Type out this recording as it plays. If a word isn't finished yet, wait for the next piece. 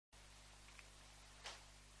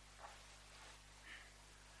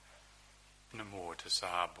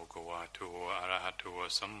tassa bhagavato arahato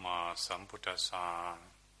samma sambuddhassa.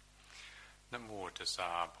 Namo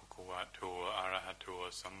tassa bhagavato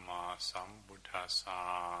arahato samma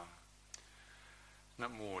sambuddhassa.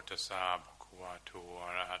 Namo tassa bhagavato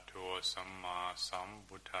arahato samma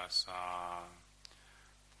sambuddhassa.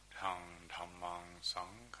 Buddhang dhammang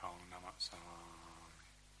sanghang namassami.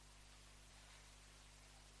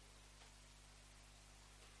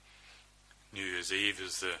 New Year's Eve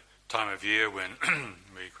is the time of year when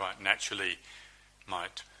we quite naturally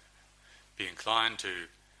might be inclined to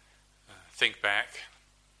think back,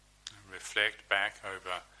 reflect back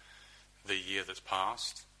over the year that's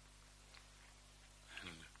passed.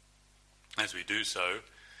 And as we do so,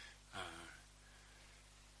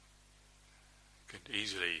 could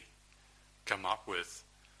easily come up with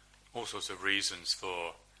all sorts of reasons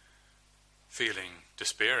for feeling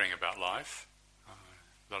despairing about life.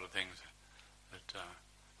 A lot of things that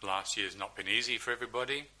last year's not been easy for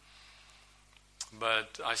everybody,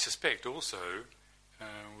 but I suspect also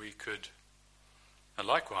we could,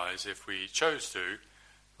 likewise, if we chose to,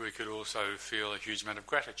 we could also feel a huge amount of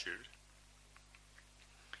gratitude.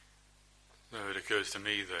 So it occurs to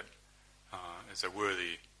me that it's a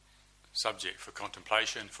worthy subject for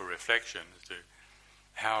contemplation, for reflection, as to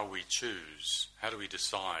how we choose, how do we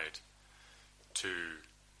decide to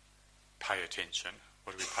pay attention.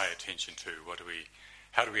 What do we pay attention to?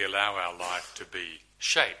 How do we allow our life to be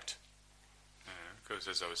shaped? Because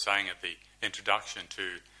as I was saying at the introduction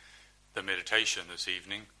to the meditation this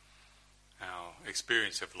evening, our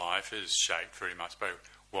experience of life is shaped very much by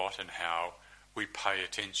what and how we pay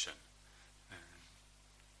attention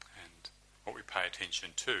and what we pay attention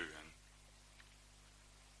to. And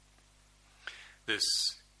this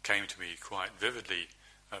came to me quite vividly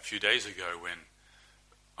a few days ago when,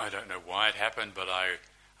 I don't know why it happened, but I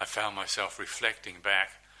found myself reflecting back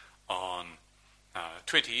on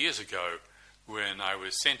 20 years ago when I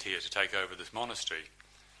was sent here to take over this monastery.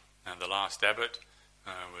 And the last abbot,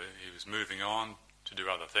 he was moving on to do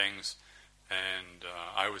other things, and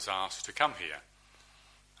I was asked to come here.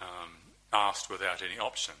 Asked without any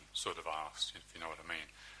option, sort of asked, if you know what I mean.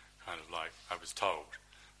 Kind of like I was told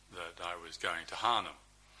that I was going to Harnham.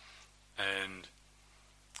 And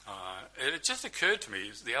it just occurred to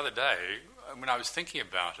me the other day, when I was thinking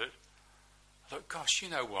about it, I thought, gosh, you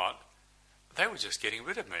know what? They were just getting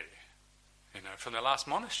rid of me, from the last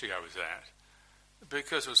monastery I was at.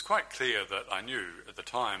 Because it was quite clear that I knew at the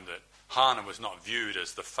time that Harnham was not viewed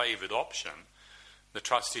as the favoured option. The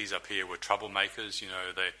trustees up here were troublemakers,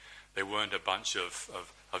 they weren't a bunch of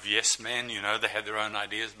yes men, they had their own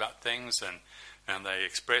ideas about things and they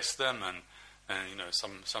expressed them and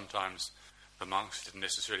sometimes the monks didn't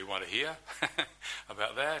necessarily want to hear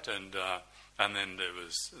about that, and then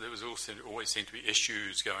there was also always seemed to be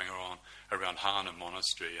issues going on around Harnham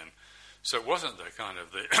Monastery, and so it wasn't the kind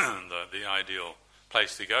of the ideal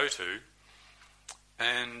place to go to.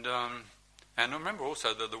 And I remember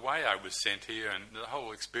also that the way I was sent here and the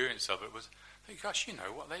whole experience of it was, gosh, you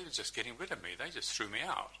know what? They were just getting rid of me. They just threw me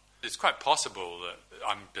out. It's quite possible that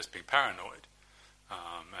I'm just being paranoid.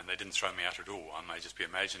 And they didn't throw me out at all. I may just be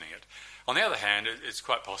imagining it. On the other hand, it's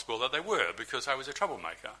quite possible that they were, because I was a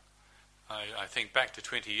troublemaker. I think back to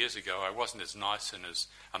 20 years ago, I wasn't as nice and as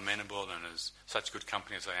amenable and as such good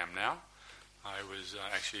company as I am now. I was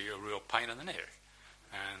actually a real pain in the neck.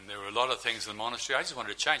 And there were a lot of things in the monastery I just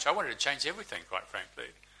wanted to change. I wanted to change everything, quite frankly.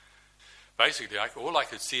 Basically, all I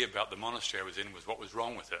could see about the monastery I was in was what was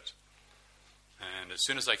wrong with it. And as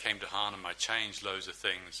soon as I came to Harnham, I changed loads of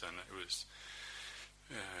things, and it was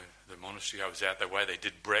the monastery I was at, the way they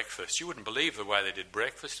did breakfast. You wouldn't believe the way they did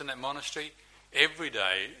breakfast in that monastery. Every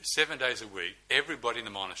day, 7 days a week, everybody in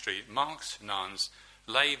the monastery, monks, nuns,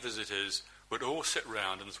 lay visitors, would all sit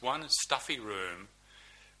round in this one stuffy room,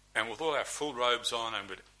 and with all our full robes on, and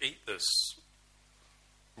would eat this,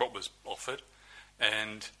 what was offered,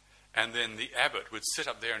 and then the abbot would sit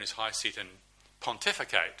up there in his high seat and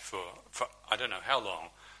pontificate for I don't know how long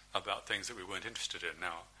about things that we weren't interested in.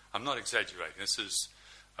 Now, I'm not exaggerating. This is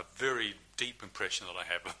a very deep impression that I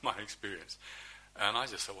have of my experience. And I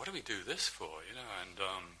just thought, what do we do this for?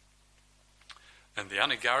 And the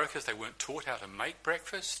Anagarikas, they weren't taught how to make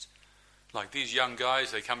breakfast. Like these young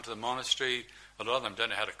guys, they come to the monastery, a lot of them don't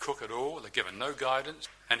know how to cook at all, they're given no guidance,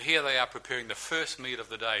 and here they are preparing the first meal of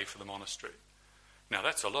the day for the monastery. Now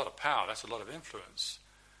that's a lot of power, that's a lot of influence.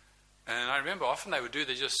 And I remember often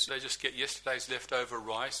they just get yesterday's leftover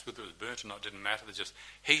rice, whether it was burnt or not, didn't matter, they just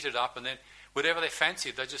heat it up, and then whatever they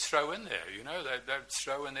fancied, they just throw in there, they'd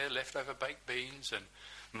throw in there leftover baked beans and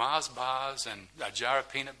Mars bars and a jar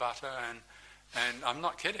of peanut butter, And I'm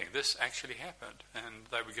not kidding, this actually happened. And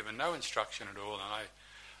they were given no instruction at all, and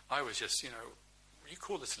I was just, you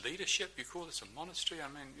call this leadership, you call this a monastery,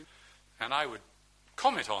 and I would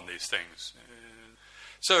comment on these things.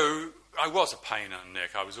 So I was a pain in the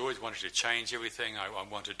neck. I was always wanting to change everything. I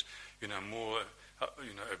wanted, more,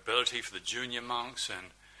 ability for the junior monks,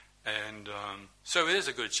 and so there's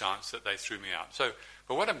a good chance that they threw me out. So,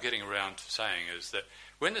 but what I'm getting around to saying is that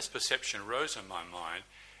when this perception rose in my mind,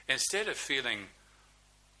 instead of feeling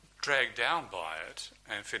dragged down by it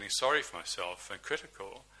and feeling sorry for myself and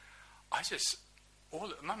critical,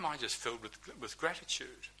 my mind just filled with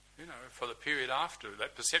gratitude. For the period after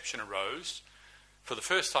that perception arose, for the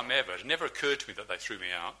first time ever, it never occurred to me that they threw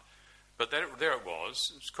me out, but there it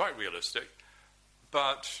was. It's quite realistic,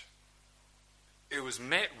 but it was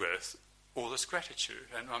met with all this gratitude,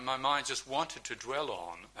 and my mind just wanted to dwell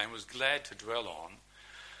on, and was glad to dwell on,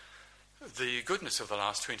 the goodness of the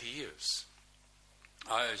last 20 years.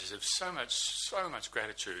 I just have so much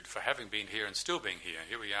gratitude for having been here and still being here.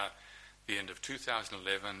 Here we are, the end of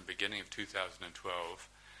 2011, beginning of 2012,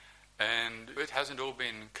 and it hasn't all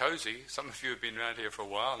been cozy. Some of you have been around here for a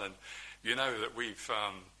while, and you know that we've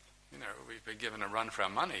been given a run for our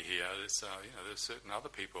money here. There's certain other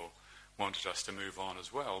people wanted us to move on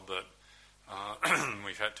as well, but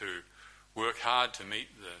we've had to work hard to meet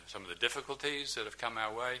some of the difficulties that have come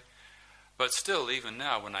our way. But still, even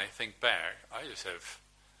now, when I think back, I just have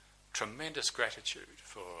tremendous gratitude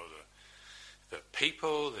for the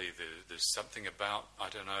people. There's something about, I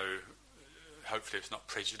don't know, hopefully it's not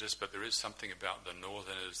prejudice, but there is something about the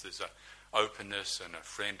Northerners. There's an openness and a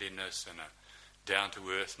friendliness and a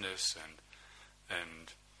down-to-earthness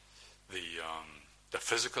and the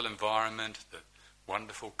physical environment, the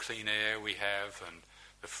wonderful clean air we have, and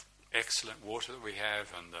the excellent water that we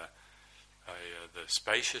have, and the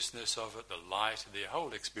spaciousness of it, the light, the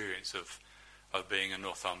whole experience of being in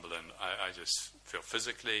Northumberland. I just feel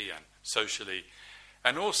physically and socially,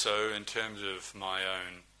 and also in terms of my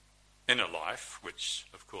own inner life, which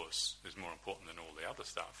of course is more important than all the other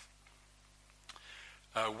stuff.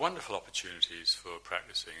 Wonderful opportunities for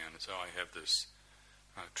practicing, and so I have this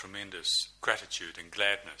tremendous gratitude and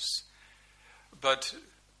gladness. But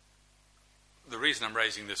the reason I'm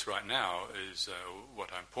raising this right now is, what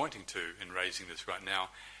I'm pointing to in raising this right now,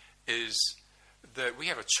 is that we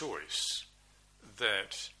have a choice,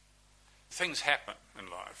 that things happen in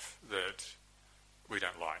life that we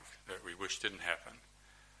don't like, that we wish didn't happen.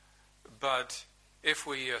 But if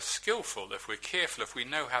we are skillful, if we're careful, if we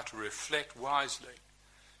know how to reflect wisely,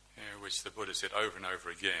 which the Buddha said over and over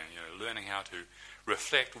again, learning how to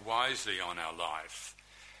reflect wisely on our life,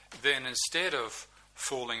 then instead of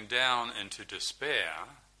falling down into despair,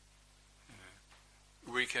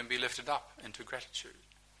 we can be lifted up into gratitude.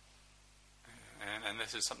 And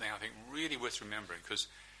this is something I think really worth remembering, because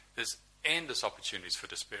there's endless opportunities for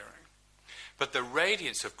despairing. But the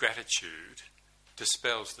radiance of gratitude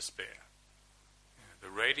dispels despair. The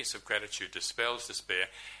radiance of gratitude dispels despair,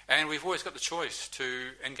 and we've always got the choice to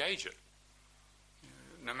engage it.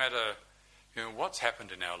 No matter what's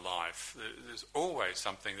happened in our life, there's always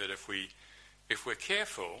something that if we're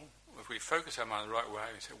careful, if we focus our mind the right way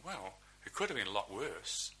and say, well, it could have been a lot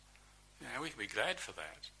worse, we can be glad for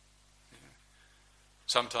that.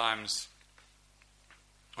 Sometimes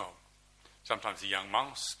the young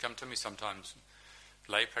monks come to me, sometimes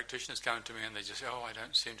lay practitioners come to me and they just say, I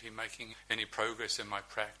don't seem to be making any progress in my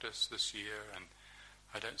practice this year, and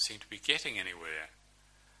I don't seem to be getting anywhere.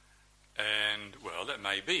 And, well, that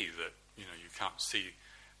may be that, you can't see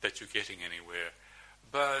that you're getting anywhere.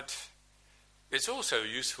 But it's also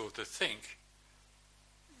useful to think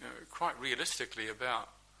quite realistically about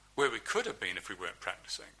where we could have been if we weren't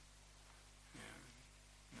practicing.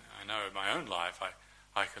 I know in my own life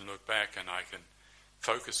I can look back and I can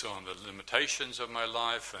focus on the limitations of my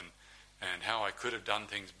life and how I could have done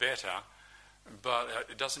things better, but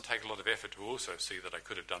it doesn't take a lot of effort to also see that I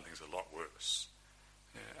could have done things a lot worse.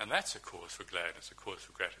 And that's a cause for gladness, a cause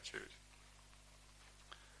for gratitude.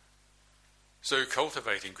 So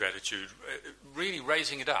cultivating gratitude, really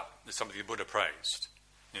raising it up, is something the Buddha praised.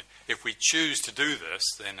 If we choose to do this,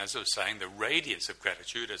 then, as I was saying, the radiance of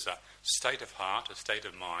gratitude as a state of heart, a state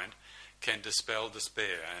of mind, can dispel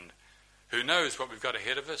despair. And who knows what we've got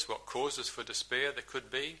ahead of us, what causes for despair there could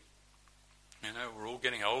be. We're all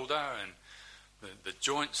getting older, and the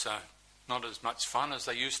joints are not as much fun as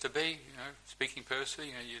they used to be. Speaking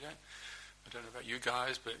personally, I don't know about you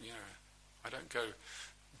guys, but I don't go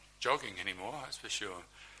jogging anymore, that's for sure.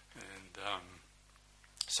 And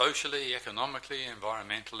socially, economically,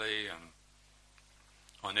 environmentally,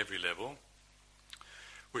 on every level,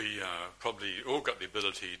 we probably all got the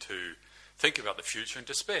ability to think about the future in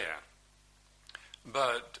despair.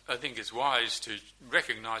 But I think it's wise to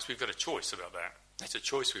recognise we've got a choice about that. That's a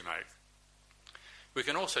choice we make. We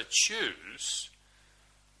can also choose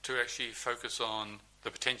to actually focus on the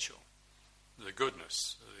potential, the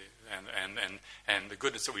goodness, and the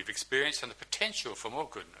goodness that we've experienced, and the potential for more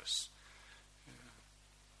goodness.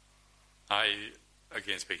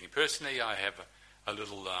 Again, speaking personally, I have a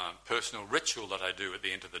little personal ritual that I do at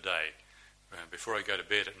the end of the day. Before I go to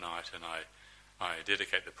bed at night, and I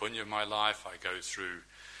dedicate the punya of my life. I go through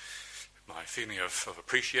my feeling of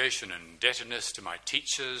appreciation and indebtedness to my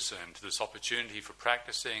teachers and to this opportunity for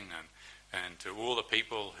practicing, and to all the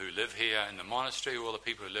people who live here in the monastery, all the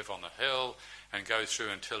people who live on the hill, and go through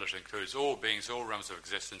until it includes all beings, all realms of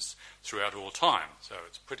existence throughout all time. So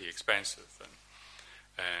it's pretty expansive,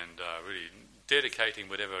 and really dedicating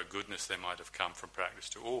whatever goodness there might have come from practice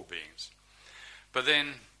to all beings. But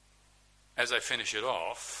then, as I finish it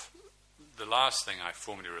off, the last thing I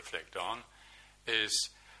formally reflect on is,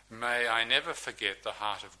 may I never forget the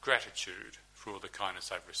heart of gratitude for all the kindness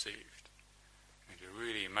I've received. And to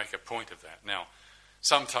really make a point of that. Now,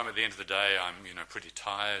 sometime at the end of the day, I'm pretty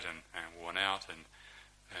tired and worn out, and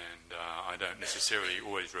I don't necessarily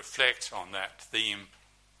always reflect on that theme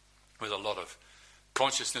with a lot of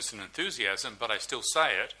consciousness and enthusiasm, but I still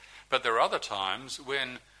say it. But there are other times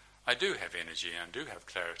when I do have energy and do have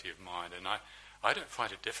clarity of mind, and I don't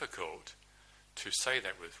find it difficult to say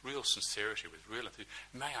that with real sincerity, with real enthusiasm.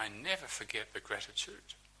 May I never forget the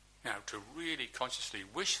gratitude. To really consciously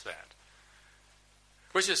wish that.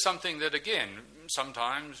 Which is something that, again,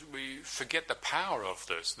 sometimes we forget the power of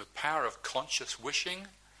this, the power of conscious wishing.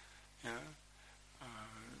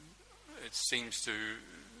 It seems to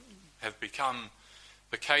have become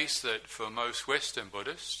the case that for most Western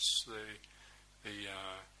Buddhists,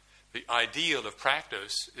 the ideal of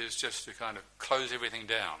practice is just to kind of close everything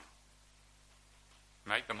down,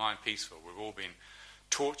 make the mind peaceful. We've all been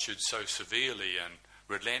tortured so severely and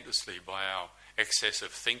relentlessly by our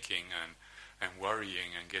excessive thinking and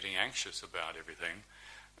worrying and getting anxious about everything,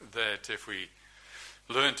 that if we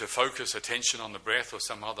learn to focus attention on the breath or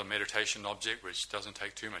some other meditation object, which doesn't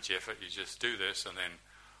take too much effort, you just do this and then,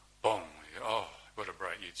 boom, oh, what a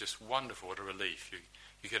break. You're just wonderful, what a relief.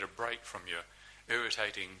 You get a break from your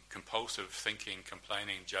irritating, compulsive thinking,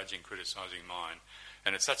 complaining, judging, criticizing mind.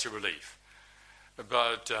 And it's such a relief.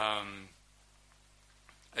 But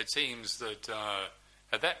it seems that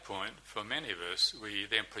at that point, for many of us, we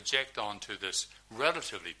then project onto this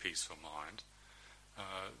relatively peaceful mind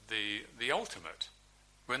the ultimate,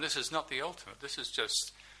 when this is not the ultimate. That's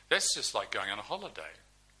just like going on a holiday.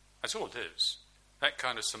 That's all it is. That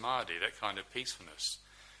kind of samadhi, that kind of peacefulness.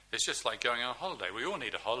 It's just like going on a holiday. We all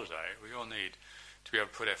need a holiday. We all need to be able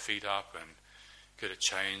to put our feet up and get a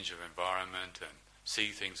change of environment and see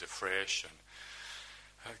things afresh and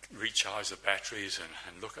recharge the batteries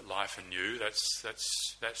and look at life anew. That's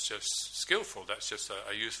just skillful. That's just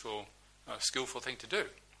a useful, skillful thing to do.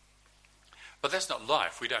 But that's not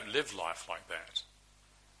life. We don't live life like that.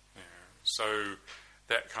 So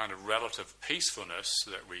that kind of relative peacefulness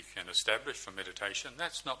that we can establish from meditation,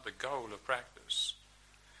 that's not the goal of practice.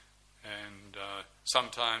 And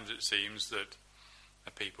sometimes it seems that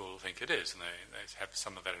people think it is, and they have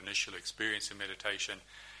some of that initial experience in meditation,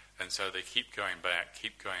 and so they keep going back,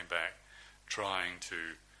 trying to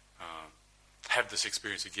have this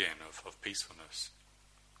experience again of peacefulness.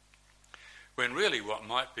 When really what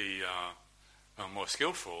might be more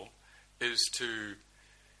skillful is to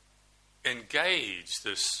engage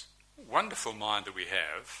this wonderful mind that we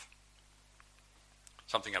have,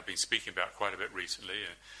 something I've been speaking about quite a bit recently,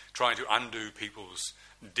 trying to undo people's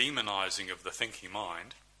demonizing of the thinking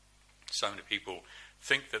mind. So many people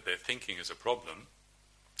think that their thinking is a problem.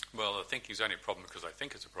 Well, the thinking is only a problem because I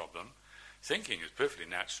think it's a problem. Thinking is perfectly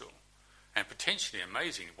natural and potentially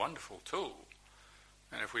amazing, wonderful tool.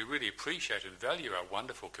 And if we really appreciate and value our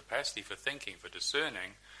wonderful capacity for thinking, for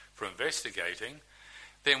discerning, for investigating,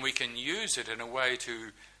 then we can use it in a way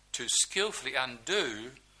to skillfully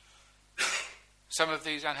undo some of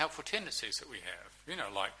these unhelpful tendencies that we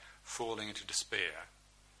have, like falling into despair.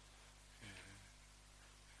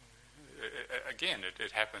 Again,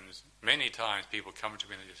 it happens many times. People come to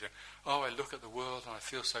me and they say, I look at the world and I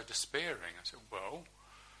feel so despairing. I say, well,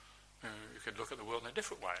 you could look at the world in a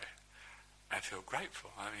different way and feel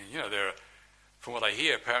grateful. I mean, from what I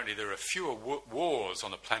hear, apparently there are fewer wars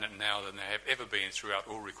on the planet now than there have ever been throughout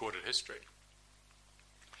all recorded history.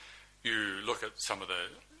 You look at some of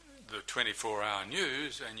the 24-hour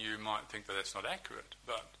news and you might think that that's not accurate,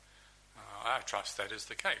 but I trust that is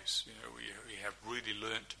the case. We have really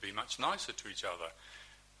learnt to be much nicer to each other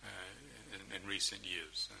in recent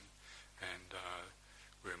years, and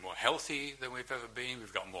we're more healthy than we've ever been.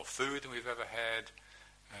 We've got more food than we've ever had,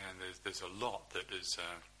 and there's a lot that is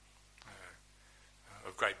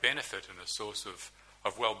of great benefit and a source of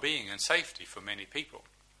well-being and safety for many people.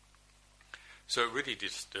 So it really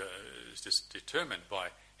is just determined by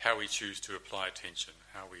how we choose to apply attention,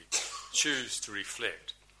 how we choose to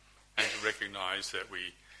reflect, and to recognize that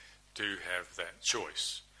we do have that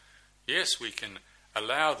choice. Yes, we can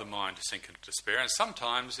allow the mind to sink into despair, and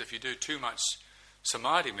sometimes if you do too much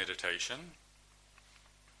samadhi meditation,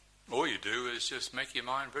 all you do is just make your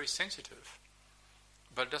mind very sensitive.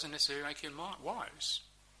 But it doesn't necessarily make you wise.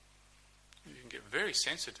 You can get very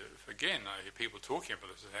sensitive. Again, I hear people talking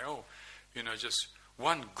about this and say, just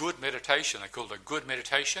one good meditation, they call it a good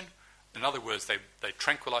meditation. In other words, they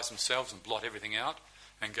tranquilize themselves and blot everything out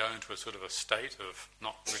and go into a sort of a state of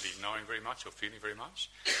not really knowing very much or feeling very much.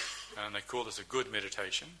 And they call this a good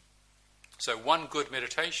meditation. So one good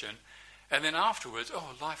meditation, and then afterwards,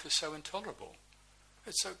 life is so intolerable.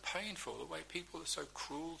 It's so painful, the way people are so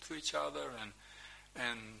cruel to each other,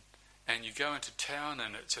 and you go into town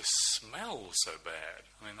and it just smells so bad.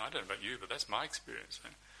 I mean, I don't know about you, but that's my experience.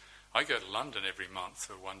 I go to London every month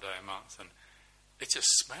for 1 day a month, and it just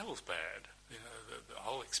smells bad. The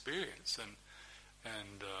whole experience and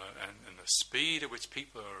the speed at which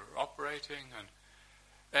people are operating, and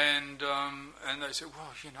they say,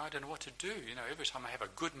 I don't know what to do. Every time I have a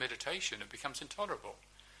good meditation, it becomes intolerable.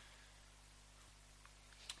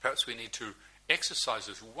 Perhaps we need to exercise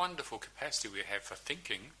this wonderful capacity we have for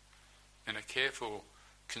thinking in a careful,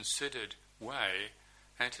 considered way,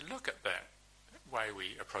 and to look at that way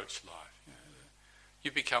we approach life.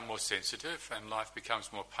 You become more sensitive and life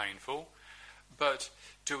becomes more painful, but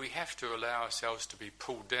do we have to allow ourselves to be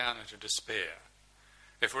pulled down into despair?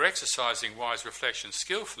 If we're exercising wise reflection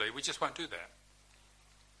skillfully, we just won't do that.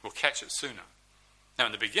 We'll catch it sooner. Now,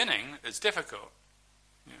 in the beginning, it's difficult,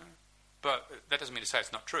 but that doesn't mean to say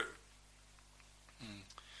it's not true.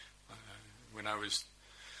 When I was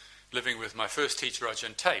living with my first teacher,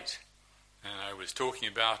 Ajahn Tate, and I was talking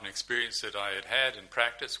about an experience that I had had in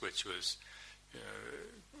practice, which was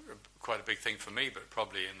quite a big thing for me, but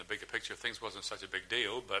probably in the bigger picture of things wasn't such a big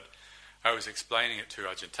deal. But I was explaining it to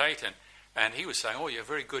Ajahn Tate, and he was saying, you're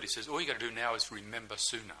very good. He says, all you got to do now is remember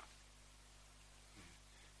sooner.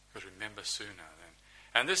 You've got to remember sooner.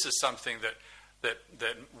 And this is something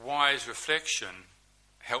that wise reflection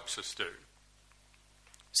helps us do.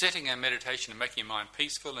 Sitting in meditation and making your mind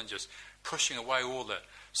peaceful and just pushing away all the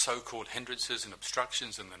so-called hindrances and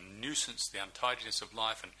obstructions and the nuisance, the untidiness of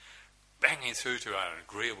life, and banging through to an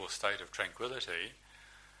agreeable state of tranquility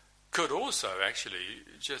could also actually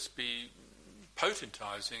just be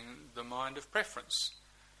potentizing the mind of preference.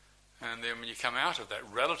 And then when you come out of that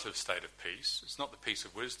relative state of peace, it's not the peace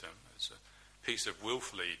of wisdom, it's a peace of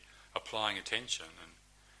willfully applying attention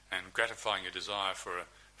and gratifying your desire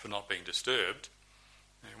for not being disturbed.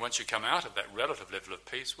 And once you come out of that relative level of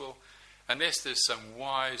peace, unless there's some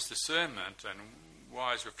wise discernment and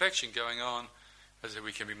wise reflection going on, as if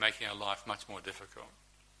we can be making our life much more difficult.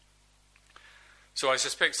 So I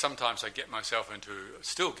suspect sometimes I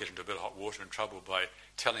still get into a bit of hot water and trouble by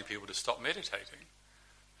telling people to stop meditating.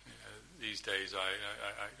 These days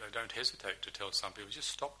I don't hesitate to tell some people, just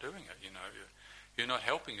stop doing it. You're not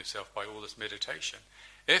helping yourself by all this meditation.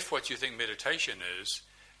 If what you think meditation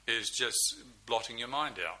is just blotting your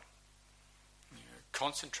mind out.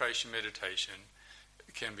 Concentration meditation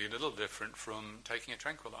can be a little different from taking a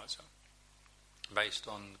tranquilizer, based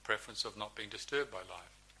on the preference of not being disturbed by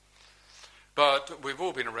life. But we've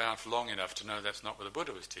all been around for long enough to know that's not what the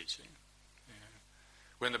Buddha was teaching.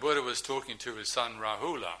 When the Buddha was talking to his son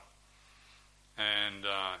Rahula, and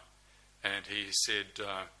he said,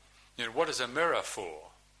 what is a mirror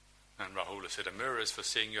for? And Rahula said, a mirror is for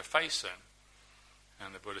seeing your face in.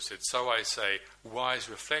 And the Buddha said, so I say, wise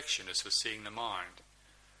reflection is for seeing the mind.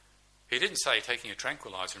 He didn't say taking a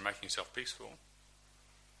tranquilizer and making yourself peaceful.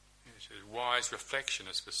 He said, wise reflection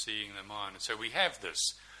is for seeing the mind. And so we have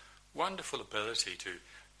this wonderful ability to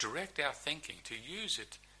direct our thinking, to use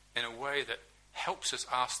it in a way that helps us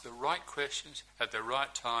ask the right questions at the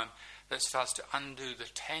right time, that starts to undo the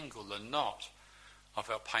tangle, the knot of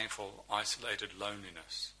our painful, isolated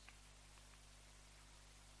loneliness.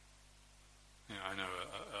 I know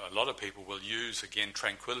a lot of people will use, again,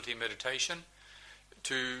 tranquility meditation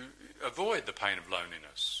to avoid the pain of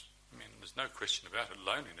loneliness. I mean, there's no question about it.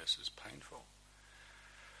 Loneliness is painful.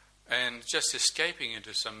 And just escaping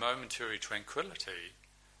into some momentary tranquility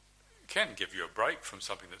can give you a break from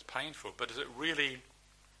something that's painful, but does it really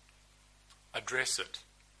address it?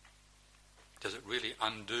 Does it really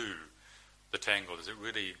undo the tangle? Does it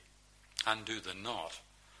really undo the knot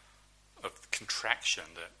contraction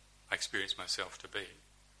that I experience myself to be.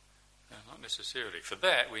 No, not necessarily. For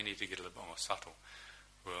that, we need to get a little bit more subtle.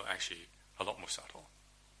 Well, actually, a lot more subtle.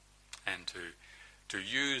 And to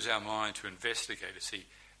use our mind to investigate, to see,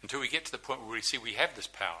 until we get to the point where we see we have this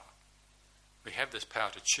power. We have this power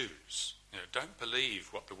to choose. Don't believe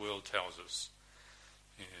what the world tells us,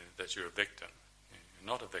 that you're a victim.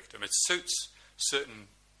 You're not a victim. It suits certain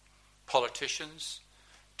politicians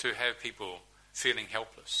to have people feeling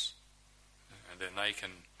helpless, and then they can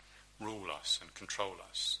rule us and control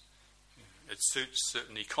us. It suits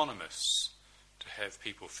certain economists to have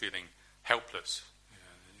people feeling helpless,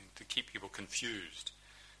 to keep people confused.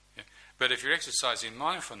 But if you're exercising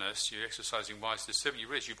mindfulness, you're exercising wise discernment, you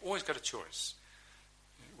realize you've always got a choice.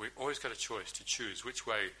 We've always got a choice to choose which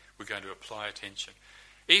way we're going to apply attention.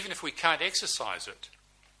 Even if we can't exercise it,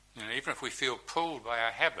 even if we feel pulled by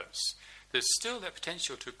our habits, there's still that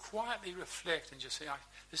potential to quietly reflect and just say,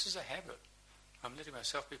 this is a habit I'm letting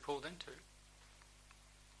myself be pulled into.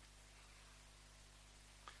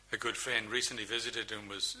 A good friend recently visited and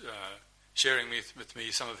was sharing with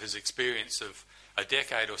me some of his experience of a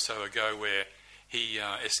decade or so ago where he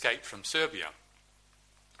escaped from Serbia.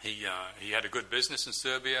 He had a good business in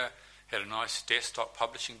Serbia, had a nice desktop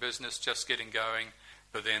publishing business just getting going,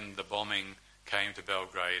 but then the bombing came to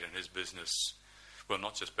Belgrade and his business, well,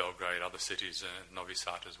 not just Belgrade, other cities, Novi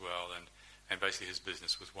Sad as well, and basically his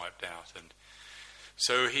business was wiped out. And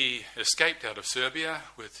so he escaped out of Serbia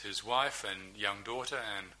with his wife and young daughter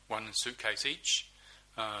and one suitcase each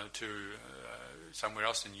to somewhere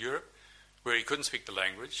else in Europe where he couldn't speak the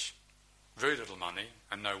language, very little money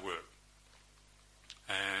and no work.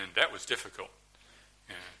 And that was difficult.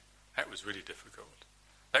 That was really difficult.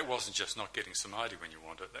 That wasn't just not getting samadhi when you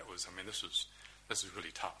want it. That was, this was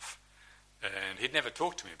really tough. And he'd never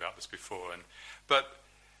talked to me about this before. But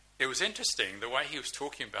it was interesting, the way he was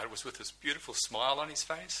talking about it was with this beautiful smile on his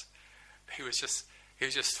face. He was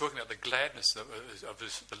just talking about the gladness of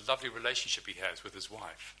the lovely relationship he has with his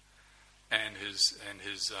wife, and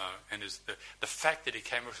the fact that he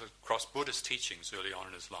came across Buddhist teachings early on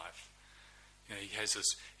in his life.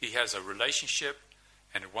 He has a relationship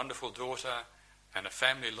and a wonderful daughter and a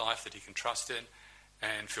family life that he can trust in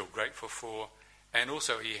and feel grateful for. And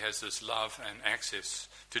also he has this love and access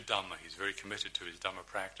to Dhamma. He's very committed to his Dhamma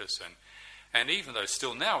practice. And even though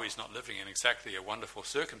still now he's not living in exactly a wonderful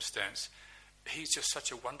circumstance, he's just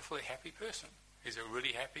such a wonderfully happy person. He's a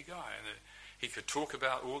really happy guy. And he could talk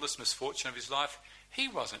about all this misfortune of his life. He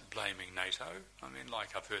wasn't blaming NATO.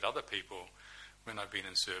 Like I've heard other people when I've been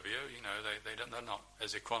in Serbia, they're not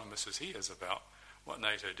as equanimous as he is about what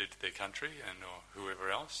NATO did to their country or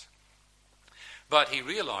whoever else. But he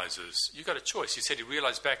realizes, you've got a choice. He said he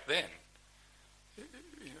realized back then,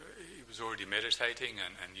 he was already meditating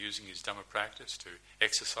and using his Dhamma practice to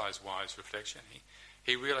exercise wise reflection.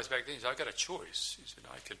 He realized back then, he said, I've got a choice. He said,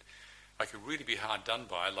 I could really be hard done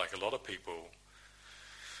by, like a lot of people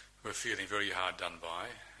were feeling very hard done by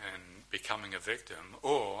and becoming a victim,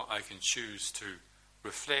 or I can choose to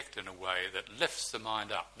reflect in a way that lifts the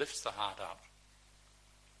mind up, lifts the heart up.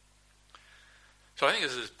 So I think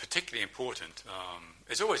this is particularly important.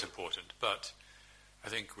 It's always important, but I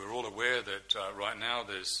think we're all aware that right now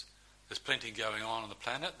there's plenty going on the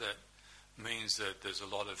planet that means that there's a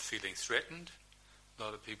lot of feeling threatened. A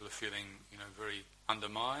lot of people are feeling, very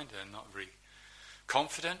undermined and not very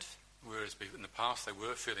confident, whereas in the past they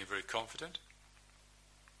were feeling very confident.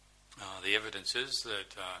 The evidence is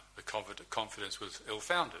that the confidence was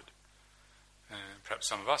ill-founded. And perhaps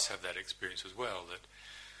some of us have that experience as well, that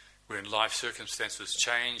when life circumstances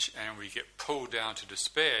change and we get pulled down to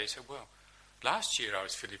despair, you say, well, last year I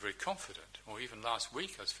was feeling very confident, or even last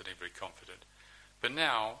week I was feeling very confident, but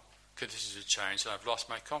now conditions have changed and I've lost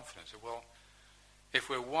my confidence. Well, if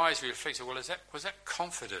we're wise, we reflect, well, was that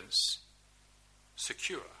confidence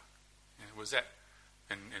secure? Was that,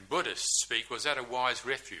 in Buddhist speak, was that a wise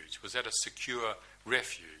refuge? Was that a secure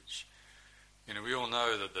refuge? We all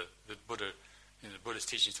know that the Buddha, in the Buddhist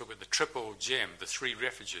teachings, talk about the triple gem, the three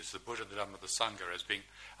refuges, the Buddha, the Dhamma, the Sangha, as being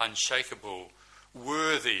unshakable,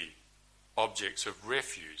 worthy objects of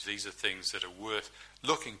refuge. These are things that are worth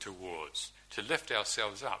looking towards, to lift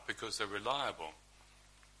ourselves up because they're reliable.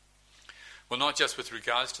 Well, not just with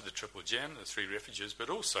regards to the triple gem, the three refuges, but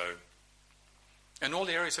also in all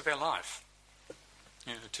the areas of our life.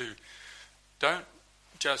 Don't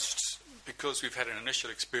just, because we've had an initial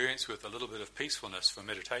experience with a little bit of peacefulness for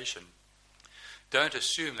meditation, don't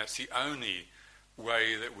assume that's the only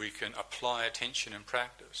way that we can apply attention in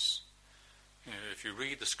practice. If you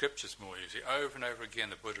read the scriptures more, you see over and over again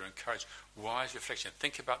the Buddha encouraged wise reflection.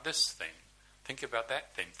 Think about this thing. Think about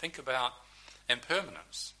that thing. Think about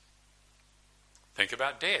impermanence. think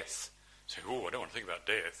about death. Say, oh, I don't want to think about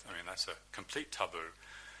death. I mean, that's a complete taboo.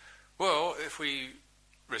 Well, if we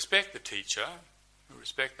respect the teacher, we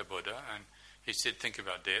respect the Buddha, and he said think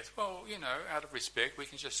about death, well, out of respect, we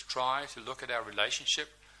can just try to look at our relationship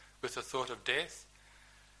with the thought of death.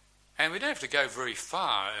 And we don't have to go very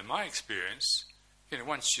far, in my experience.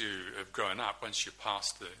 Once you have grown up, once you're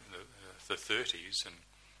past the 30s and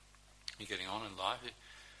you're getting on in life,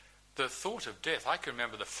 the thought of death, I can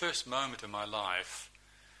remember the first moment in my life.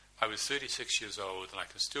 I was 36 years old, and I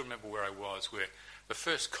can still remember where I was, where the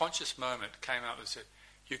first conscious moment came out and said,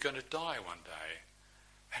 you're going to die one day.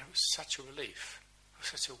 And it was such a relief. It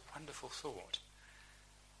was such a wonderful thought.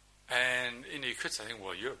 And you could say,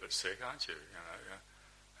 well, you're a bit sick, aren't you?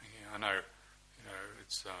 I know,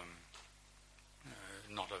 it's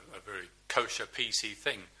not a very kosher, PC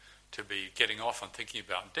thing to be getting off on thinking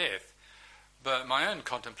about death. But my own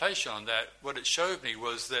contemplation on that, what it showed me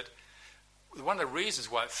was that one of the reasons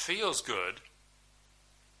why it feels good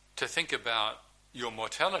to think about your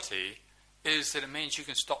mortality is that it means you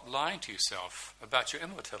can stop lying to yourself about your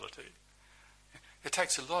immortality. It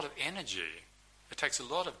takes a lot of energy. It takes a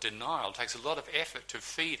lot of denial. It takes a lot of effort to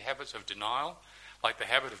feed habits of denial, like the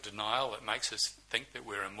habit of denial that makes us think that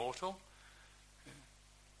we're immortal.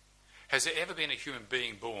 Has there ever been a human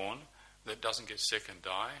being born that doesn't get sick and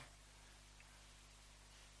die?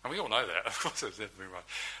 And we all know that, of course, there's never been one.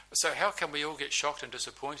 So how can we all get shocked and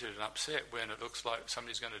disappointed and upset when it looks like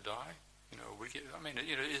somebody's going to die?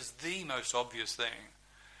 It is the most obvious thing.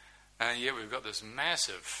 And yet we've got this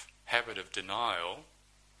massive habit of denial.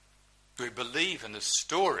 We believe in the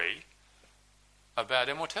story about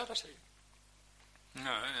immortality.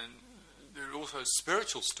 And there are also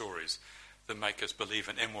spiritual stories that make us believe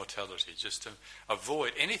in immortality, just to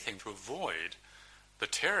avoid the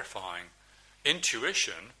terrifying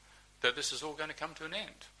intuition that this is all going to come to an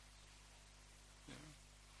end.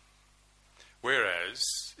 Whereas,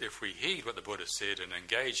 if we heed what the Buddha said and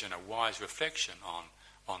engage in a wise reflection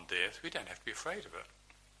on death, we don't have to be afraid of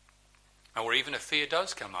it. Or even if fear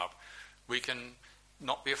does come up, we can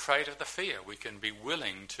not be afraid of the fear. We can be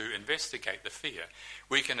willing to investigate the fear.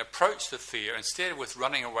 We can approach the fear instead of with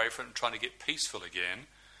running away from it and trying to get peaceful again,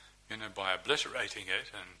 by obliterating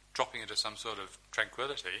it and dropping into some sort of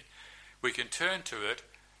tranquility. We can turn to it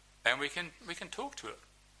and we can talk to it.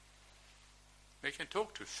 We can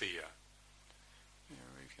talk to fear.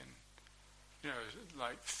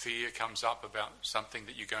 Like fear comes up about something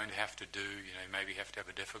that you're going to have to do. Maybe you have to have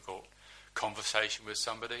a difficult conversation with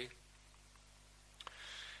somebody.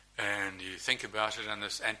 And you think about it and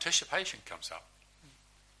this anticipation comes up.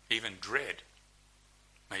 Even dread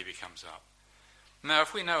maybe comes up. Now,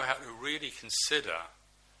 if we know how to really consider,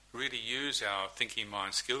 really use our thinking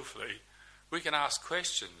mind skillfully, we can ask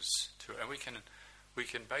questions to it, and we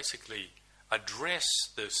can basically address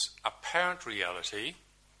this apparent reality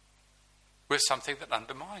with something that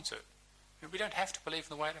undermines it. We don't have to believe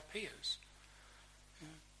in the way it appears.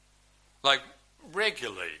 Like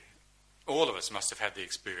regularly, all of us must have had the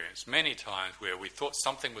experience many times where we thought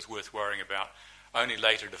something was worth worrying about, only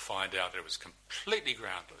later to find out that it was completely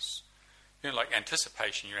groundless. Like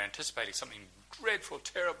anticipation, you're anticipating something dreadful,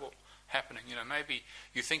 terrible happening. Maybe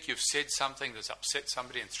you think you've said something that's upset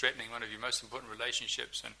somebody and threatening one of your most important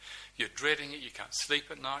relationships, and you're dreading it, you can't sleep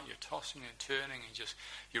at night, you're tossing and turning, and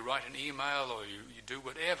you write an email, or you do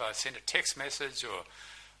whatever, send a text message, or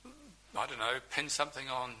pin something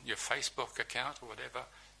on your Facebook account or whatever.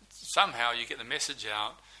 Somehow you get the message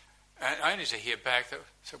out, and only to hear back that,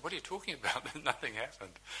 so what are you talking about? Nothing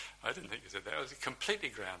happened. I didn't think you said that. It was completely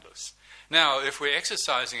groundless. Now, if we're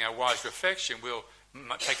exercising our wise reflection, we'll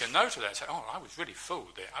take a note of that and say, oh, I was really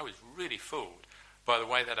fooled there. I was really fooled by the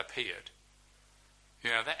way that appeared.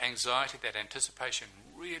 That anxiety, that anticipation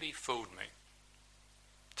really fooled me.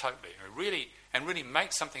 Totally. And really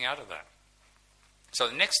make something out of that. So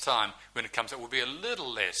the next time when it comes up, we'll be a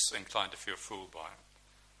little less inclined to feel fooled by it.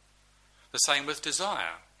 The same with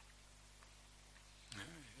desire.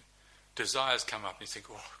 Desires come up and you think,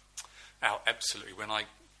 oh, absolutely, when I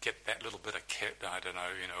get that little bit of kit, I don't know,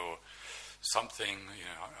 or something,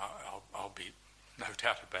 I'll be no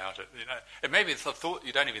doubt about it. It may be the thought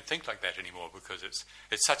you don't even think like that anymore because it's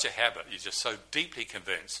such a habit. You're just so deeply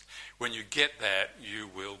convinced. When you get that, you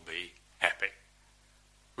will be happy.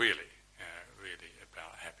 Really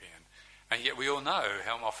about happy. And yet we all know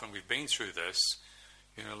how often we've been through this.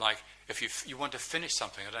 Like if you want to finish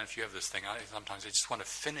something, I don't know if you have this thing, sometimes I just want to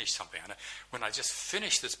finish something. When I just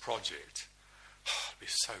finish this project, it'll be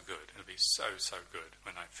so good. It'll be so good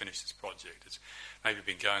when I finish this project. It's maybe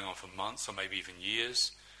been going on for months or maybe even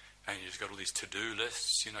years, and you've got all these to-do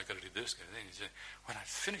lists, got to do this, got to do that. You say, when I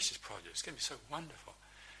finish this project, it's going to be so wonderful.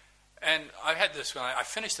 And I had this, when I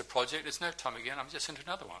finished the project, there's no time again, I'm just into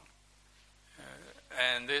another one.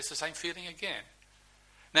 And there's the same feeling again.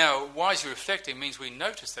 Now, wisely reflecting means we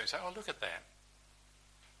notice things. Oh, look at that.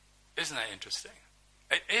 Isn't that interesting?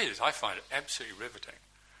 It is. I find it absolutely riveting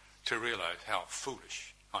to realize how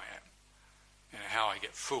foolish I am. How I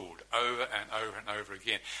get fooled over and over and over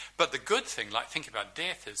again. But the good thing, like thinking about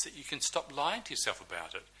death, is that you can stop lying to yourself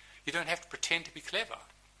about it. You don't have to pretend to be clever.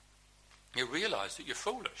 You realize that you're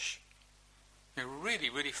foolish. You're really,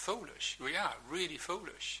 really foolish. We are really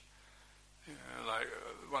foolish. Like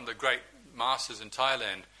one of the great masters in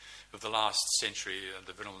Thailand of the last century,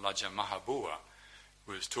 the Venerable Ajahn Mahabua,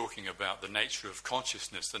 was talking about the nature of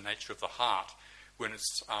consciousness, the nature of the heart, when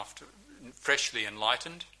it's after freshly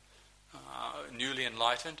enlightened, newly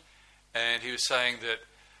enlightened, and he was saying that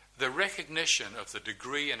the recognition of the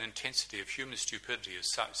degree and intensity of human stupidity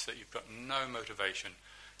is such that you've got no motivation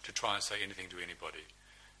to try and say anything to anybody,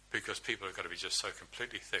 because people have got to be just so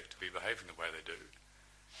completely thick to be behaving the way they do.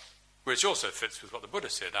 Which also fits with what the Buddha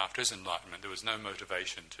said after his enlightenment. There was no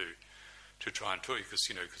motivation to try and talk, because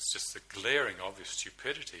just the glaring obvious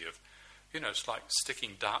stupidity of, it's like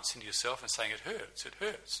sticking darts into yourself and saying it hurts.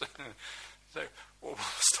 So, well,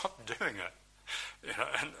 stop doing it.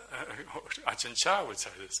 And Ajahn Chah would say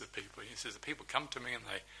this to people. He says that people come to me and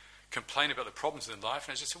they complain about the problems in life,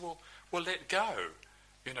 and I just say, well, let go.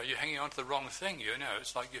 You're hanging on to the wrong thing.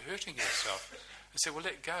 It's like you're hurting yourself. I say, well,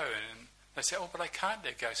 let go. And they say, oh, but I can't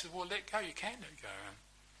let go. I said, well, let go. You can let go.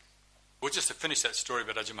 Well, just to finish that story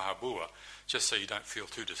about Ajahn Mahabua, just so you don't feel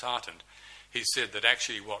too disheartened, he said that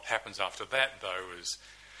actually what happens after that, though, is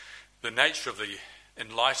the nature of the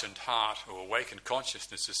enlightened heart or awakened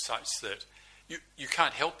consciousness is such that you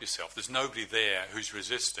can't help yourself. There's nobody there who's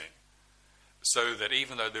resisting. So that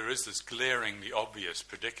even though there is this glaringly obvious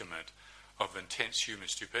predicament of intense human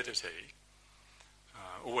stupidity,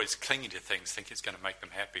 always clinging to things, think it's going to make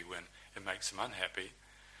them happy when it makes them unhappy.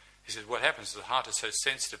 He says what happens is the heart is so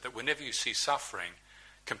sensitive that whenever you see suffering,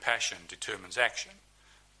 compassion determines action.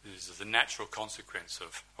 This is the natural consequence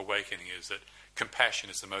of awakening, is that compassion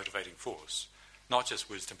is the motivating force. Not just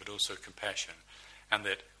wisdom, but also compassion. And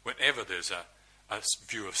that whenever there's a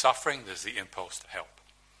view of suffering, there's the impulse to help.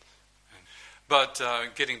 But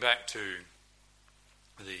getting back to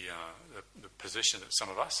the position that some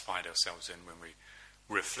of us find ourselves in when we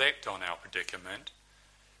reflect on our predicament,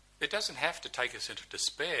 it doesn't have to take us into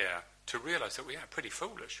despair to realise that we are pretty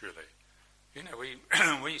foolish, really.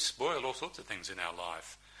 We spoil all sorts of things in our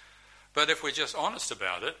life. But if we're just honest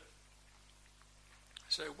about it,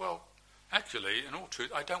 say, well, actually, in all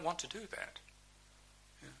truth, I don't want to do that.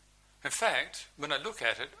 In fact, when I look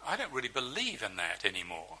at it, I don't really believe in that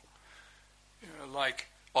anymore. Like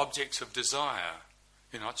objects of desire,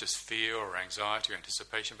 not just fear or anxiety or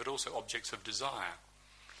anticipation, but also objects of desire.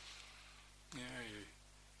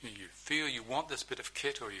 You feel you want this bit of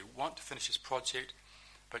kit, or you want to finish this project,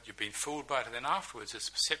 but you've been fooled by it, and then afterwards this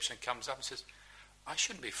perception comes up and says, I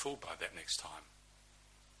shouldn't be fooled by that next time.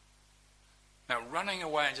 Now, running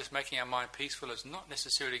away and just making our mind peaceful is not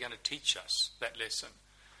necessarily going to teach us that lesson.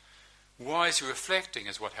 Wise reflecting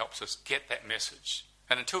is what helps us get that message.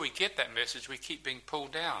 And until we get that message, we keep being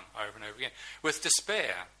pulled down over and over again. With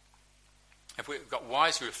despair, if we've got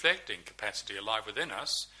wise reflecting capacity alive within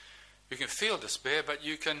us, you can feel despair, but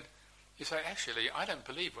you say, actually, I don't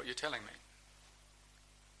believe what you're telling me.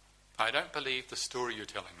 I don't believe the story you're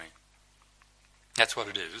telling me. That's what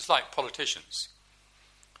it is. It's like politicians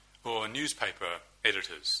or newspaper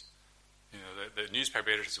editors. The newspaper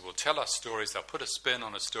editors will tell us stories, they'll put a spin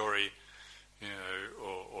on a story,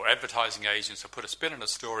 or advertising agents will put a spin on a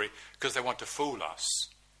story because they want to fool us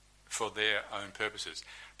for their own purposes.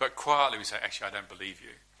 But quietly we say, actually, I don't believe you.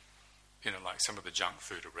 Like some of the junk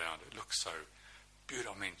food around, it looks so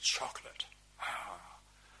beautiful. Chocolate.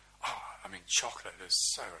 Chocolate is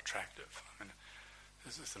so attractive.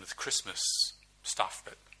 This Christmas stuff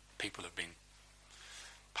that people have been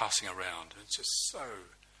passing around. It's just so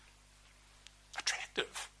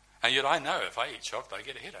attractive. And yet I know if I eat chocolate, I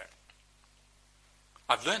get a headache.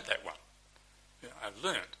 I've learnt that one. I've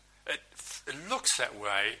learnt. It looks that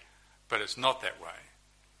way, but it's not that way.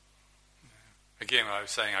 Again, I was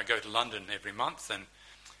saying I go to London every month, and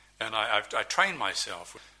I train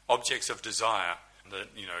myself with objects of desire. That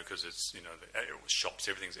because it's shops,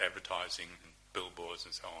 everything's advertising and billboards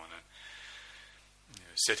and so on, and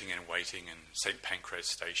sitting and waiting in St Pancras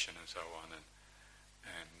Station and so on,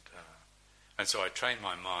 and so I train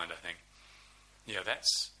my mind. I think,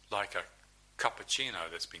 that's like a cappuccino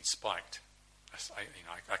that's been spiked.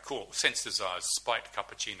 I call sense desires spiked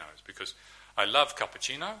cappuccinos because I love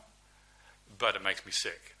cappuccino, but it makes me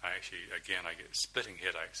sick. I get splitting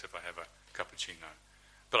headaches if I have a cappuccino.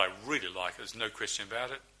 But I really like it, there's no question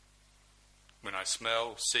about it. When I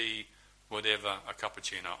smell, see, whatever, a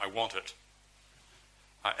cappuccino, I want it.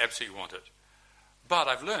 I absolutely want it. But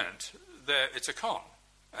I've learned that it's a con.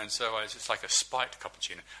 And so it's like a spiked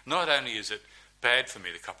cappuccino. Not only is it bad for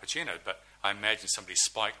me, the cappuccino, but I imagine somebody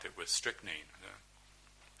spiked it with strychnine.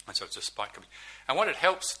 And so it's a spiked cappuccino. And what it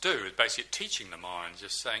helps do is basically teaching the mind,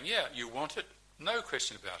 just saying, yeah, you want it, no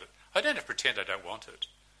question about it. I don't have to pretend I don't want it.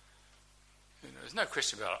 There's no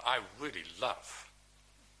question about it. I really love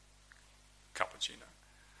cappuccino.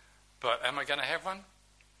 But am I going to have one?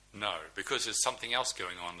 No, because there's something else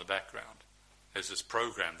going on in the background. There's this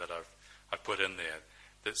program that I've put in there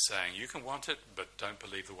that's saying you can want it, but don't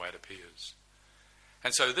believe the way it appears.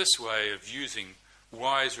 And so this way of using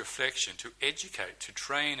wise reflection to educate, to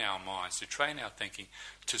train our minds, to train our thinking,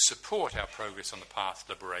 to support our progress on the path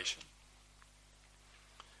to liberation.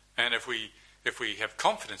 And if we have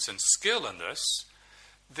confidence and skill in this,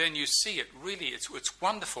 then you see it really, it's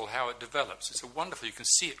wonderful how it develops. It's wonderful, you can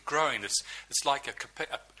see it growing. It's like a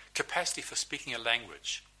capacity for speaking a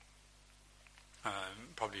language.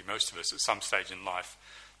 Probably most of us at some stage in life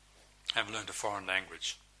have learned a foreign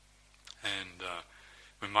language. And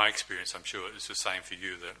in my experience, I'm sure it's the same for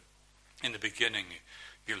you, that in the beginning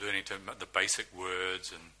you're learning the basic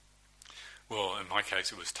words, and, well, in my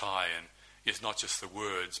case it was Thai, and it's not just the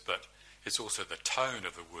words, but it's also the tone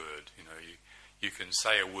of the word. You can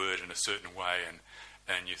say a word in a certain way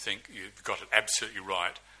and you think you've got it absolutely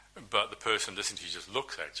right, but the person listening to you just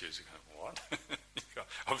looks at you and goes, what?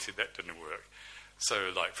 Obviously that didn't work.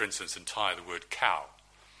 So, like, for instance, in Thai, the word cow,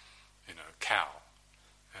 cow.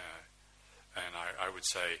 And I would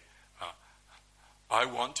say, I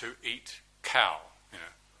want to eat cow.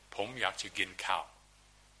 Pom yak chi gin cow.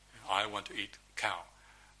 I want to eat cow.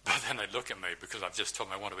 But then they look at me because I've just told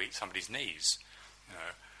them I want to eat somebody's knees.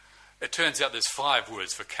 It turns out there's 5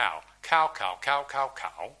 words for cow. Cow, cow, cow, cow,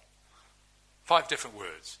 cow. 5 different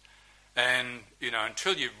words. And,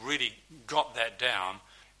 until you've really got that down,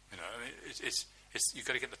 you've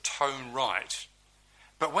got to get the tone right.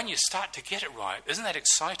 But when you start to get it right, isn't that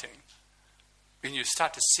exciting? When you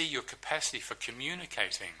start to see your capacity for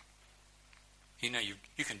communicating.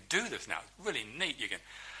 You can do this now. It's really neat.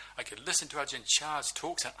 I can listen to Ajahn Chah's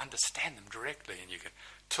talks and understand them directly, and you can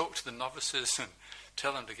talk to the novices and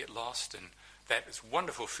tell them to get lost, and that is a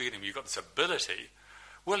wonderful feeling. You've got this ability.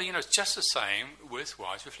 Well, it's just the same with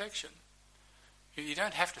wise reflection. You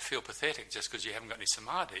don't have to feel pathetic just because you haven't got any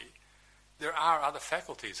samadhi. There are other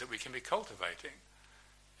faculties that we can be cultivating.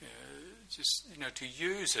 To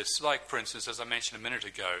use this, like, for instance, as I mentioned a minute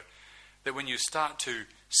ago, that when you start to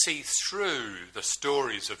see through the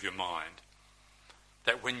stories of your mind,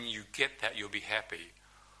 that when you get that, you'll be happy.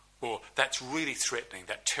 Or that's really threatening,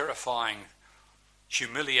 that terrifying,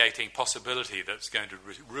 humiliating possibility that's going to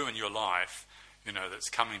ruin your life, that's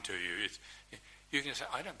coming to you. You can say,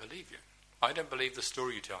 I don't believe you. I don't believe the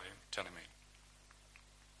story you're telling me.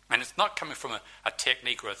 And it's not coming from a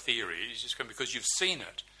technique or a theory. It's just coming because you've seen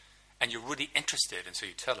it and you're really interested, and so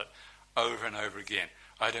you tell it over and over again.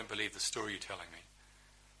 I don't believe the story you're telling me.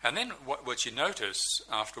 And then what you notice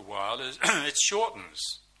after a while is it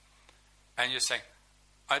shortens. And you're saying,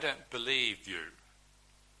 I don't believe you.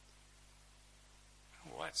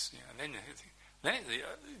 And then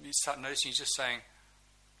you start noticing you're just saying,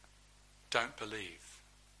 don't believe.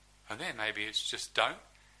 And then maybe it's just don't.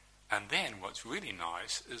 And then what's really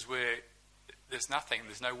nice is where there's nothing,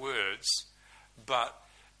 there's no words, but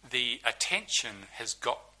the attention has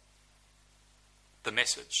got the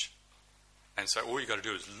message. And so all you've got to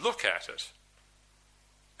do is look at it,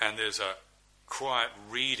 and there's a quiet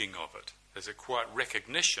reading of it. There's a quiet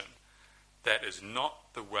recognition that is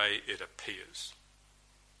not the way it appears.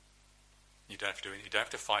 You don't have to do anything. You don't have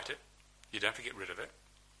to fight it. You don't have to get rid of it.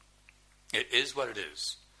 It is what it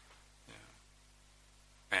is.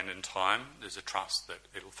 And in time, there's a trust that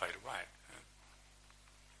it'll fade away.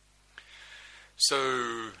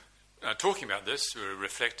 So, talking about this, we're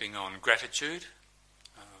reflecting on gratitude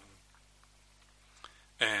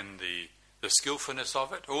and the skillfulness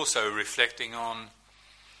of it. Also reflecting on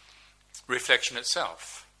reflection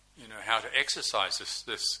itself. How to exercise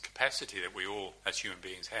this capacity that we all, as human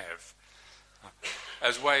beings, have,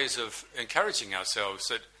 as ways of encouraging ourselves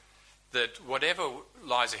that whatever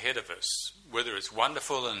lies ahead of us, whether it's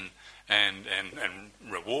wonderful and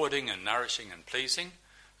rewarding and nourishing and pleasing,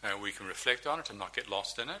 we can reflect on it and not get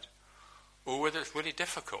lost in it, or whether it's really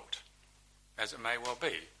difficult, as it may well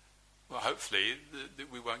be, well, hopefully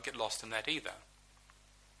we won't get lost in that either.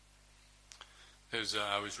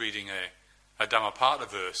 I was reading a Dhammapada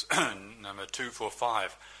verse, number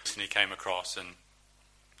 245, recently came across, and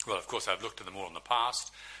well, of course I've looked at them all in the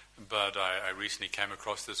past, but I recently came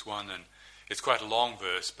across this one, and it's quite a long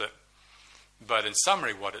verse, but in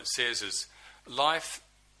summary what it says is, life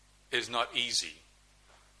is not easy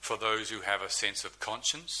for those who have a sense of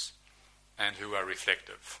conscience and who are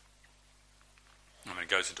reflective. I mean, it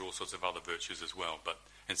goes into all sorts of other virtues as well, but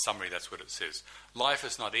in summary that's what it says. Life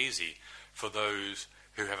is not easy for those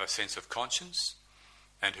who have a sense of conscience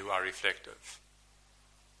and who are reflective.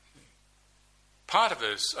 Part of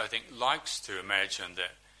us, I think, likes to imagine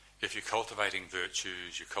that if you're cultivating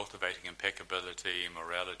virtues, you're cultivating impeccability,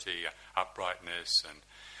 morality, uprightness,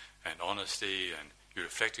 and honesty, and you're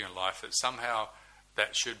reflecting on life, that somehow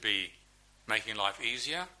that should be making life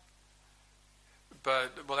easier.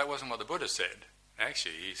 But, well, that wasn't what the Buddha said.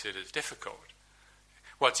 Actually, he said it's difficult.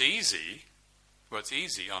 What's easy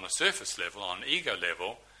on a surface level, on an ego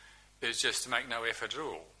level, is just to make no effort at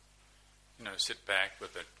all. You know, sit back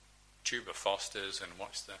with a tube of Fosters and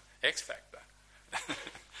watch the X Factor.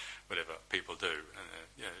 Whatever people do.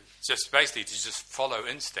 Just basically to just follow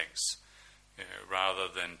instincts, rather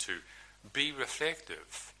than to be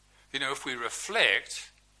reflective. If we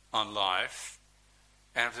reflect on life,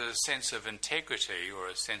 and if there's a sense of integrity or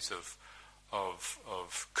a sense of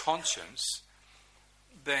conscience,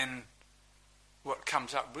 then what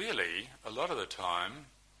comes up really a lot of the time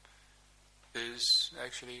is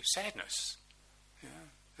actually sadness.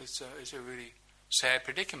 It's a really sad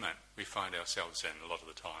predicament we find ourselves in a lot of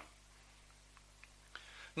the time.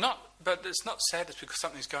 But it's not sadness because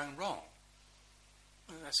something's going wrong.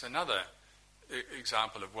 That's another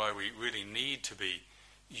example of why we really need to be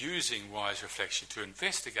using wise reflection to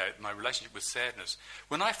investigate my relationship with sadness.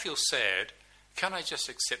 When I feel sad, can I just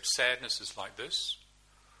accept sadness as like this?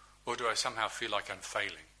 Or do I somehow feel like I'm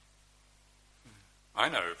failing? I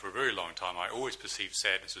know for a very long time I always perceived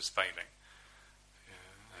sadness as failing.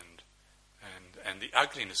 And the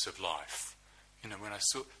ugliness of life. When I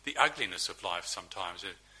saw the ugliness of life sometimes, you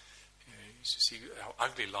see how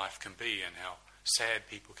ugly life can be and how sad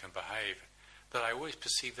people can behave, that I always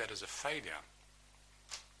perceived that as a failure.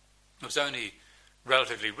 It was only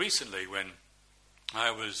relatively recently when I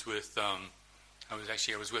was with Ajahn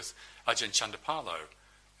Chandapalo,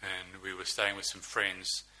 and we were staying with some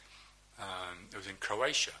friends. It was in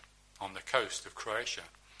Croatia, on the coast of Croatia,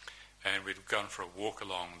 and we'd gone for a walk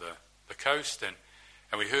along the coast, and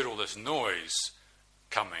we heard all this noise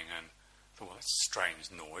coming, and I thought, well, that's a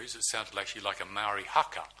strange noise. It sounded actually like a Maori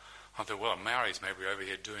haka. I thought, well, Maoris maybe over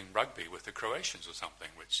here doing rugby with the Croatians or something,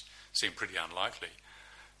 which seemed pretty unlikely.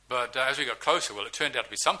 But as we got closer, well, it turned out to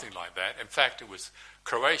be something like that. In fact,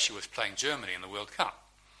 Croatia was playing Germany in the World Cup.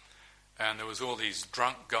 And there was all these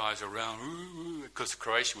drunk guys around, because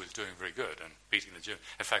Croatia was doing very good and beating the Germans.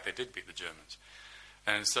 In fact, they did beat the Germans.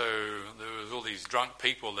 And so there was all these drunk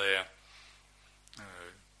people there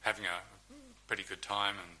having a pretty good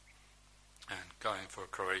time and going for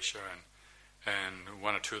Croatia. And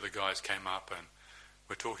one or two of the guys came up and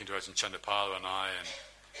were talking to us, and Chandapalo and I,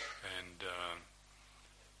 and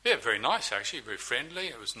very nice actually, very friendly.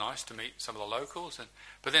 It was nice to meet some of the locals.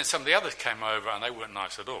 But then some of the others came over and they weren't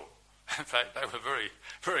nice at all. In fact, they were very,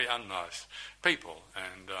 very unnice people.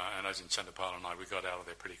 And as in Chandapalo and I, we got out of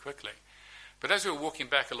there pretty quickly. But as we were walking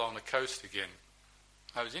back along the coast again,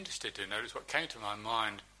 I was interested to notice what came to my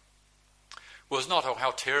mind was not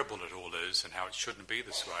how terrible it all is and how it shouldn't be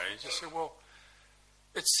this way. Just said, well,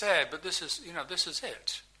 it's sad, but this is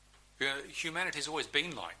it. Humanity's always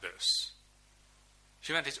been like this.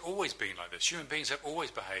 Humanity's always been like this. Human beings have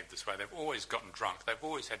always behaved this way. They've always gotten drunk. They've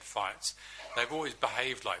always had fights. They've always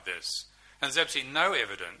behaved like this. And there's absolutely no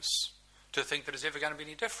evidence to think that it's ever going to be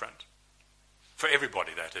any different. For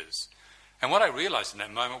everybody, that is. And what I realized in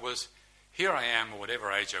that moment was, here I am, or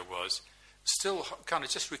whatever age I was, still kind of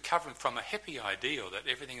just recovering from a hippie ideal that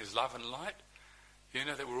everything is love and light,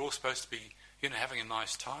 that we're all supposed to be, having a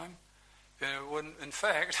nice time. When in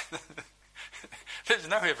fact, there's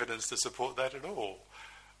no evidence to support that at all.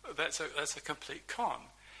 That's a complete con.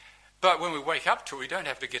 But when we wake up to it, we don't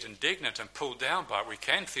have to get indignant and pulled down by it. We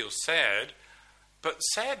can feel sad, but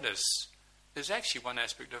sadness is actually one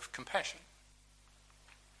aspect of compassion.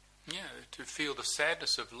 To feel the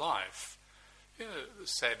sadness of life, the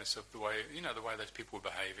sadness of the way those people were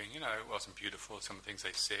behaving. It wasn't beautiful, some of the things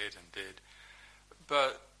they said and did.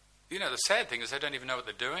 But, the sad thing is they don't even know what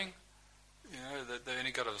they're doing. That they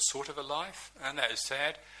only got a sort of a life, and that is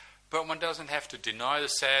sad. But one doesn't have to deny the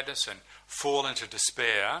sadness and fall into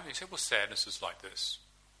despair. You say, well, sadness is like this.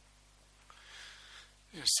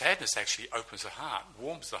 sadness actually opens the heart,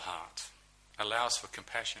 warms the heart, allows for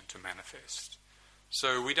compassion to manifest.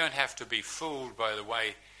 So we don't have to be fooled by the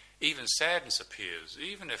way even sadness appears.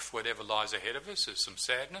 Even if whatever lies ahead of us is some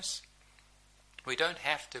sadness, we don't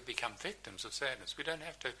have to become victims of sadness. We don't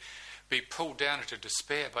have to be pulled down into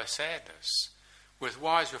despair by sadness. With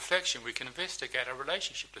wise reflection, we can investigate our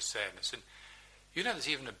relationship to sadness. And there's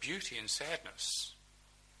even a beauty in sadness.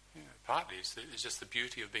 Partly it's just the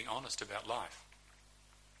beauty of being honest about life.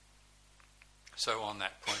 So on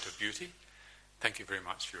that point of beauty, thank you very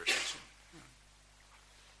much for your attention.